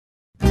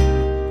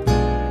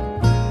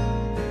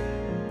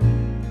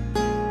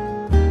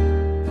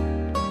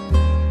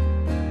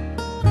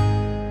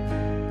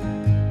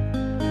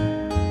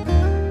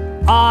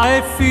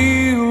I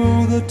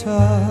feel the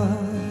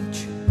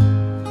touch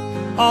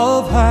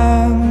of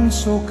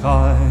hands so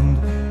kind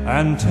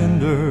and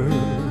tender.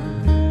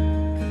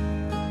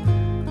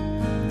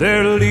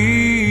 They're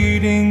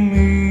leading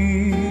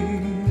me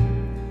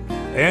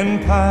in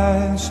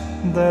paths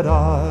that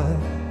I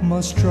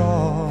must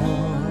trod.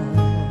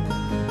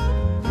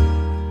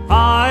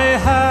 I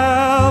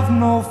have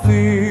no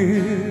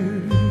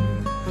fear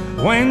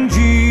when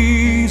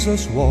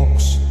Jesus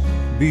walks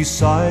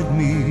beside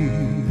me,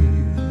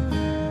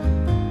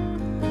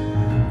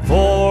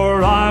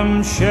 for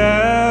I'm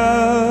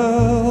sheltered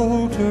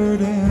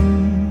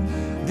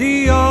in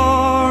the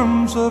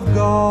arms of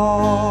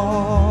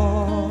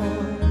God.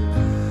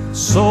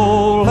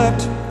 So let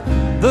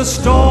the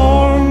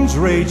storms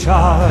rage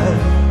high,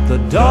 the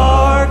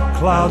dark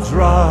clouds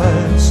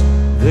rise,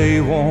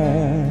 they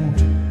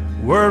won't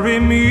worry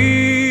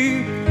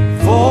me,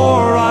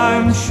 for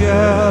I'm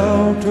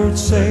sheltered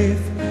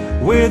safe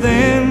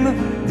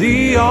within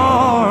the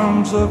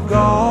arms of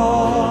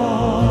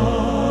God.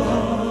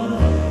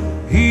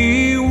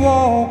 He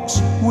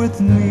walks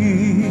with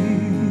me,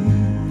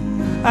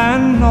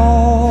 and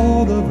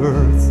naught of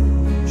earth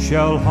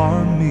shall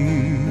harm me,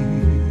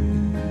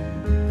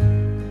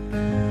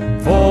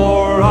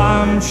 for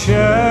I'm sheltered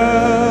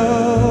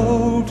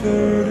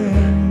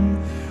in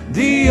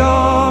the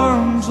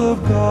arms of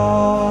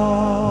God.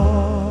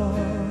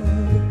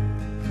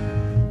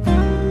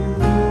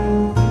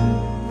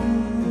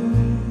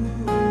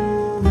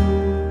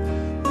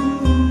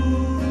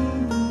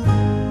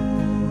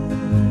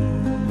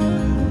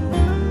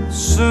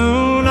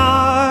 Soon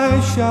I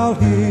shall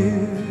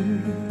hear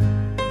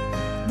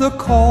the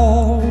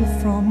call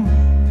from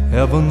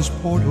heaven's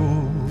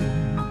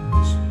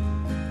portals.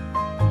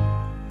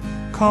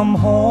 Come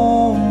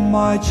home,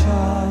 my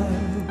child,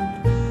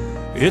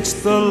 it's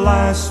the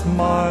last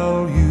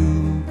mile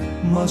you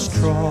must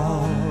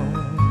trod.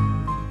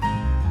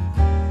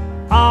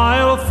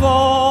 I'll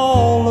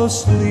fall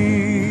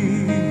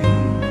asleep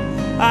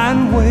and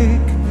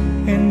wake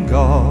in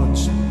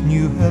God's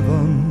new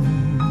heaven,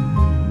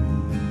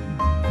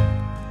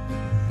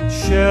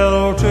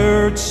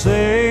 sheltered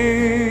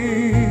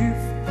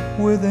safe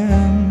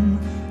within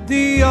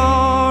the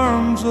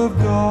arms of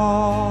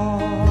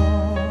God.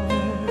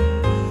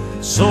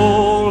 So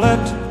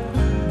let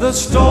the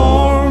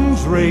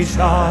storms rage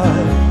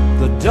high,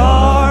 the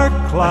dark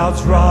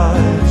clouds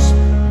rise,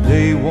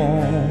 they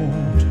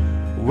won't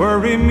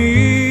worry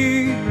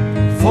me,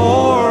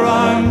 for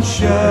I'm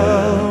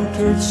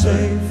sheltered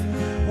safe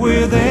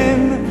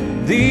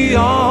within the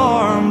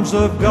arms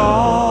of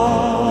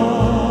God.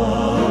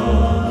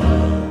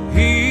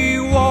 He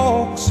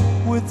walks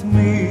with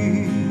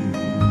me,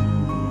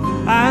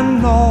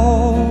 and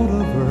naught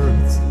of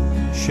earth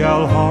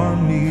shall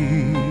harm me,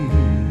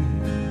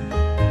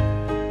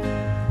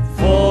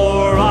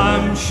 for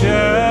I'm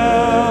sheltered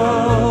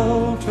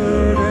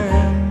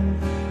in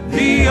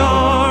the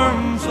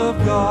arms of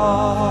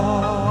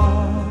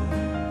God.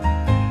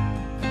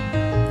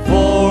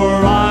 For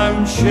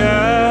I'm sheltered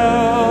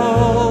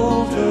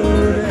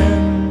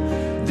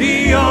in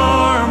the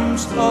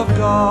arms of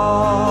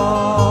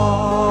God.